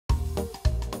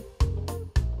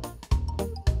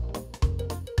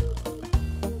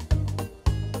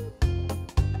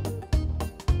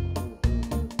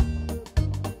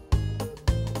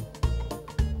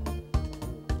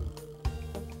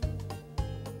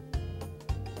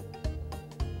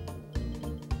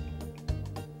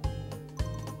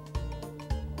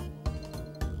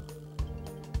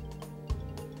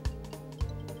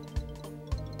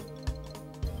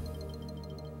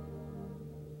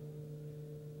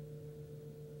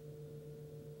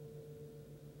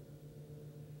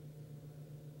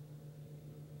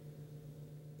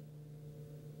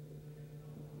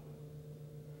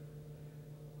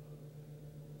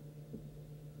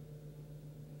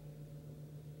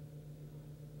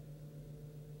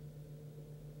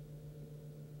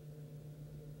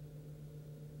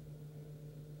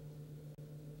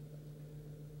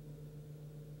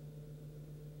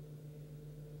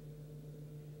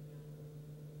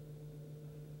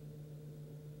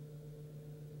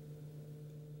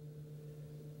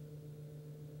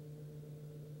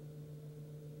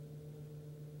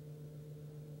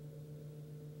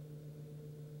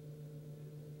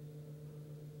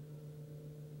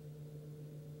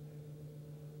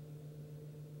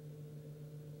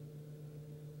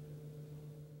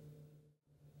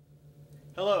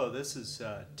Hello, this is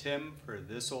Tim for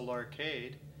This Old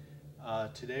Arcade.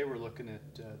 Today we're looking at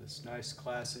this nice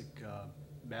classic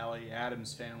Bally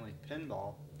Addams Family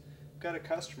pinball. I've got a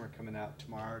customer coming out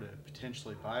tomorrow to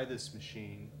potentially buy this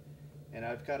machine, and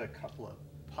I've got a couple of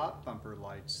pop bumper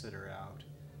lights that are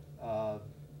out.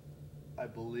 I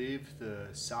believe the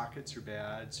sockets are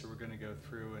bad, so we're going to go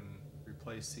through and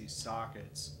replace these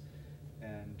sockets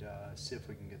and see if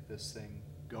we can get this thing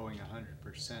going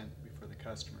 100% before the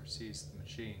customer sees the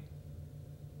machine.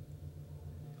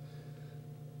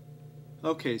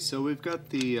 Okay, so we've got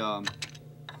the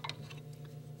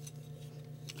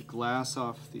glass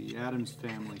off the Addams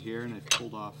Family here, and I've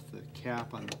pulled off the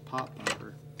cap on the pop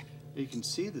bumper. You can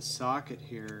see the socket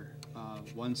here,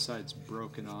 one side's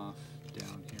broken off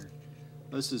down here.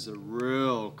 This is a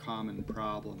real common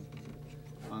problem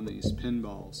on these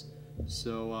pinballs.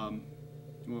 So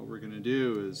what we're going to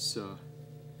do is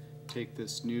take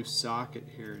this new socket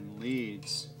here in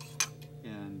leads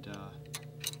and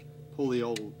pull the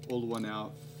old one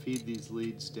out, feed these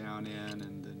leads down in,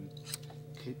 and then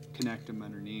connect them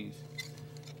underneath.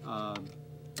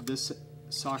 This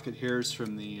socket here is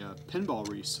from the Pinball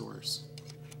Resource.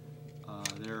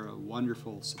 They're a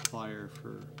wonderful supplier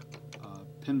for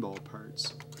pinball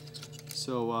parts.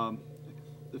 So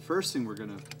the first thing, we're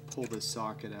going to pull this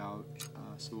socket out,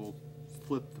 so we'll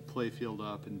flip the playfield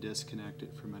up and disconnect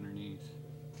it from underneath.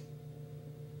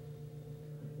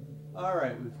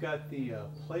 Alright, we've got the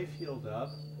playfield up,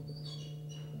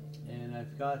 and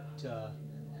I've got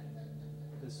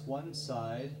this one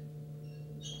side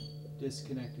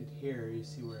disconnected here. You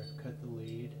see where I've cut the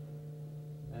lead,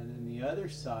 and then the other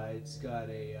side's got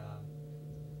a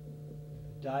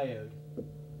diode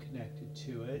connected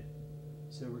to it,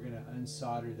 so we're going to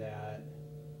unsolder that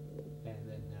and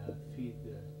then feed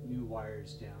the new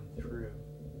wires down through.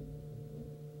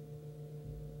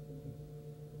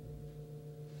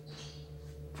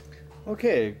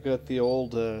 Okay, got the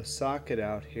old socket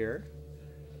out here.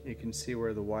 You can see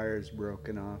where the wire is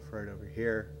broken off right over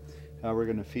here. We're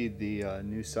going to feed the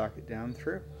new socket down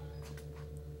through.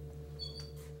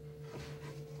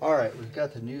 Alright, we've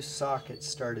got the new socket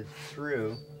started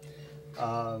through.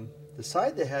 The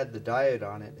side that had the diode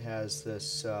on it has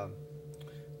this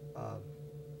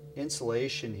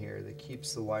insulation here that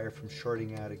keeps the wire from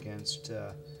shorting out against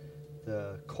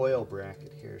the coil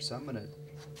bracket here. So I'm going to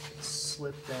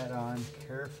slip that on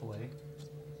carefully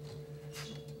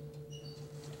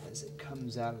as it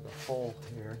comes out of the hole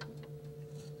here.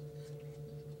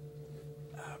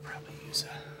 I'll probably use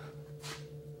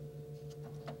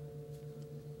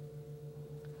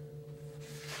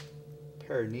a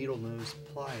pair of needle nose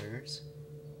pliers.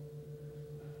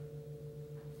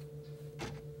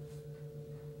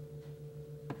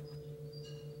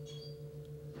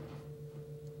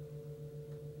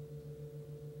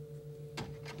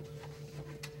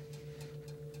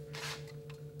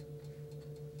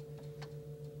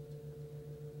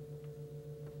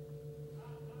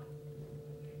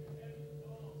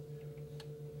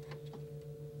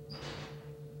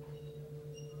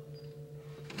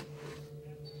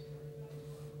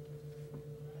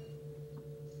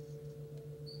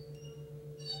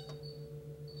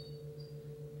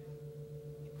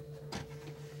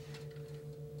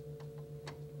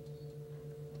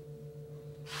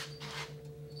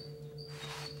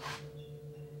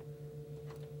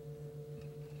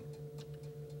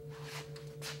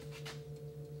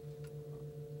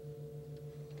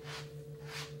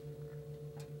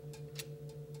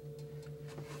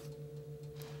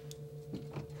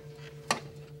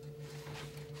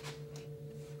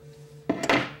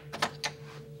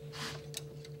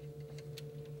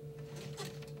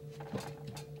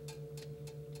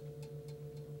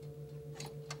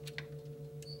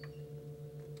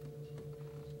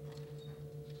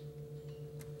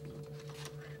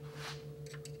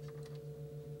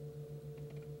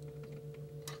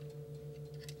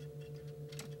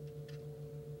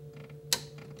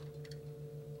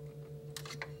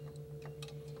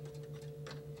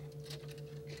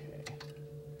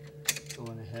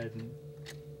 Going ahead and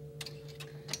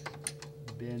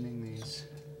bending these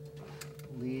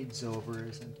leads over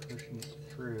as I'm pushing it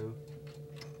through.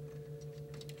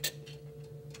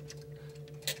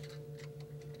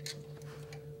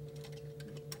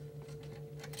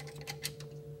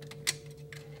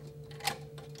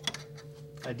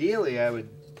 Ideally, I would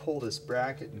pull this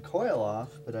bracket and coil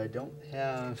off, but I don't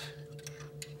have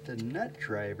the nut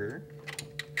driver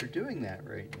for doing that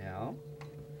right now.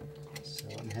 So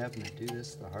I'm having to do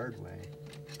this the hard way.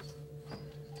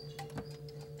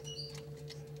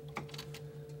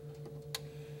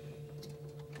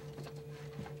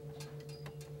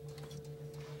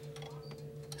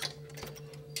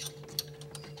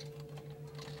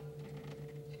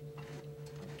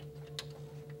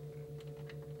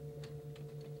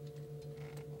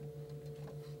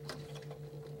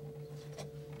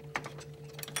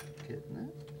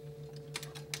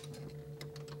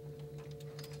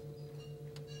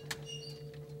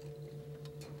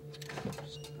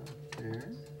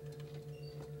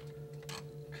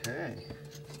 Okay.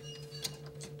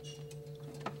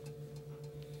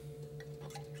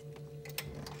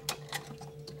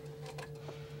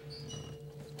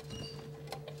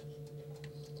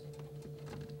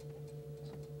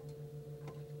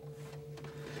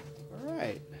 All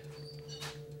right.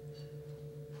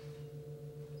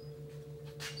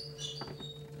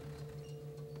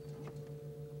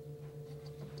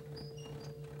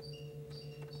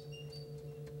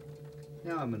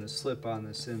 Now I'm going to slip on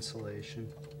this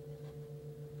insulation.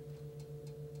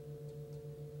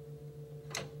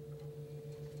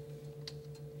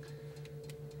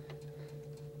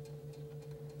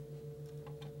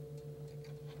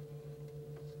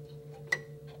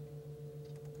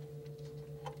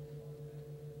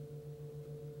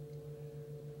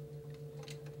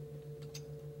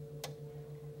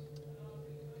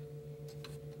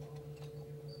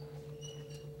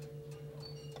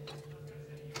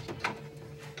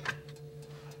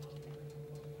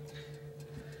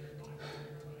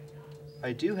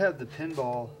 I do have the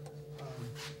pinball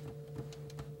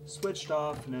switched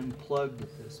off and unplugged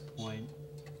at this point.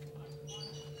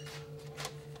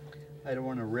 I don't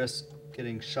want to risk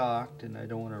getting shocked, and I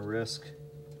don't want to risk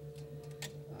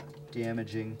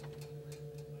damaging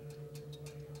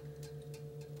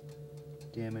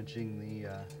the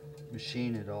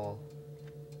machine at all.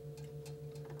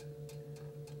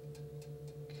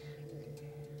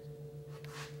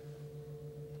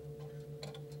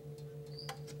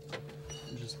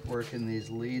 Just working these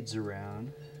leads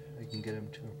around. I can get them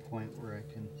to a point where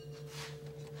I can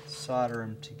solder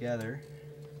them together.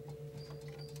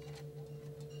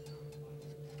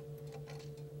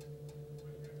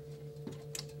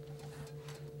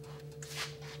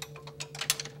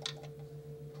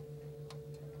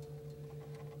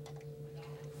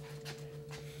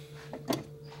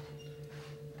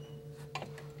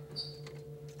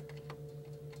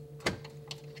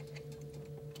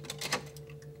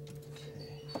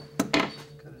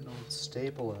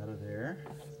 Staple out of there.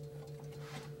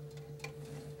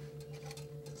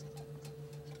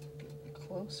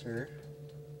 Closer.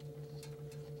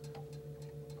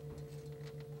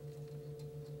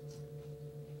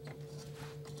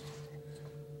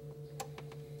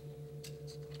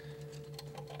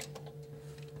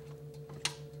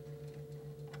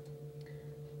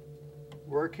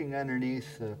 Working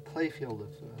underneath the playfield of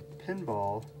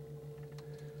pinball,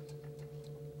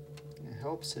 it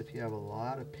helps if you have a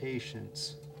lot of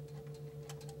patience.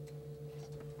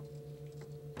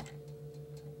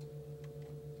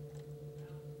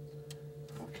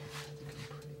 Okay, I think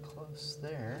I'm pretty close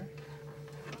there.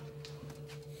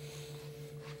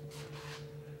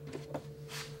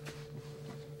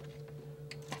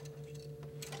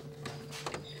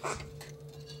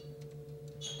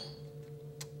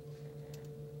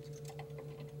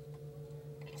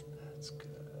 That's good.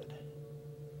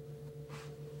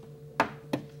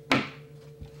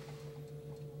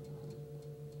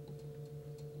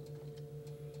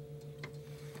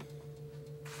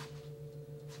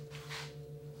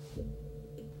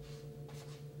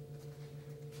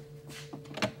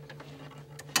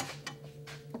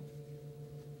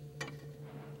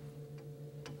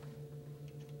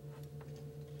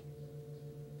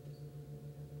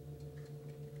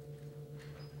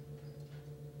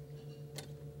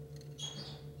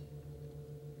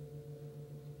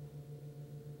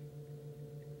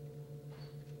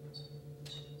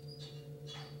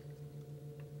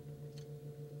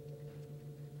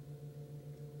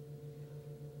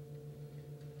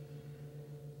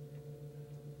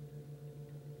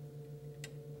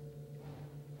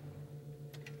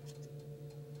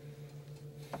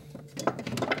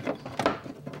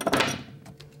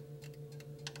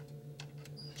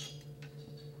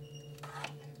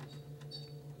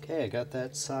 Okay, I got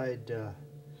that side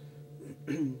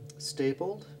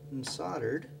stapled and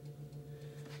soldered,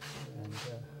 and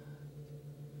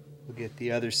we'll get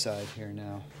the other side here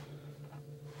now.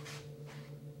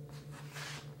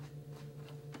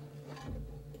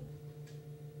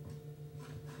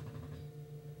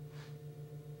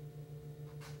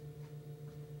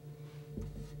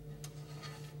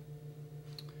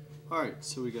 Alright,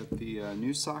 so we got the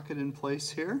new socket in place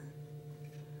here.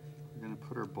 We're going to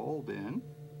put our bulb in.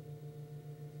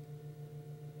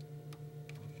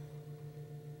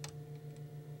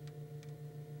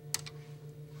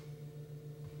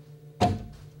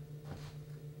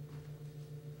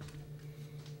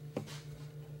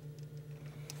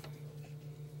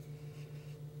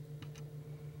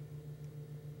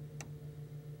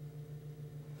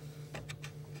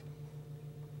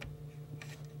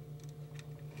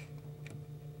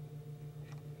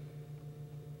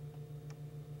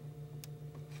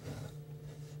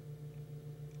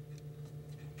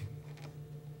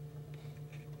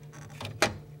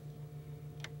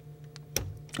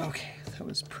 Okay, that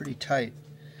was pretty tight.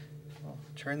 I'll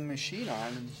turn the machine on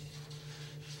and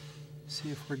see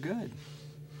if we're good.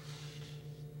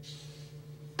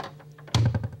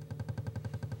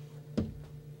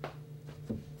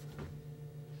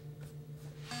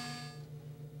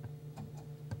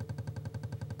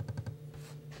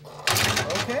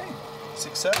 Okay,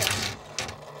 success.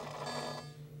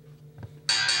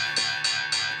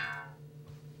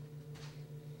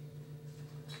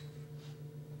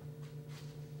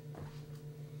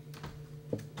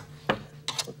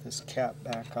 Put this cap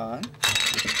back on.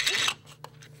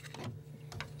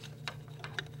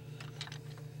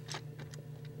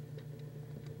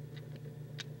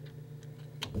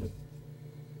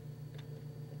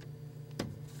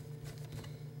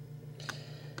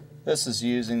 This is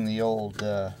using the old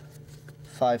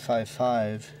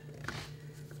 555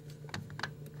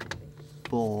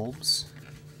 bulbs.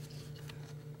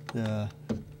 The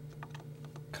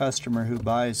customer who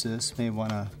buys this may want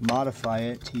to modify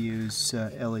it to use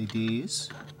LEDs,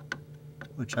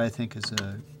 which I think is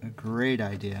a great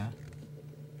idea.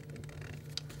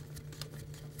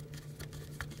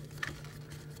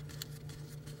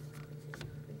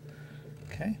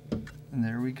 Okay, and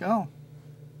there we go.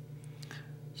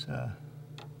 So,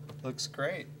 looks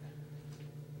great.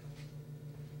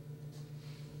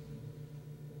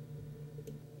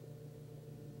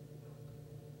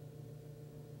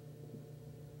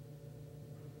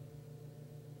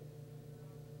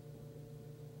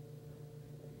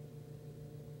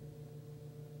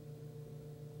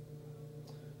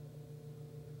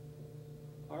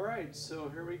 Alright, so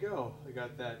here we go. I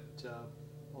got that,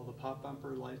 all the pop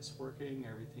bumper lights working,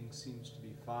 everything seems to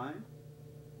be fine.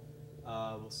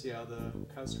 We'll see how the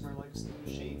customer likes the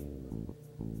machine.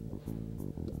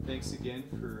 Thanks again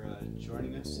for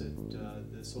joining us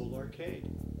at this old arcade.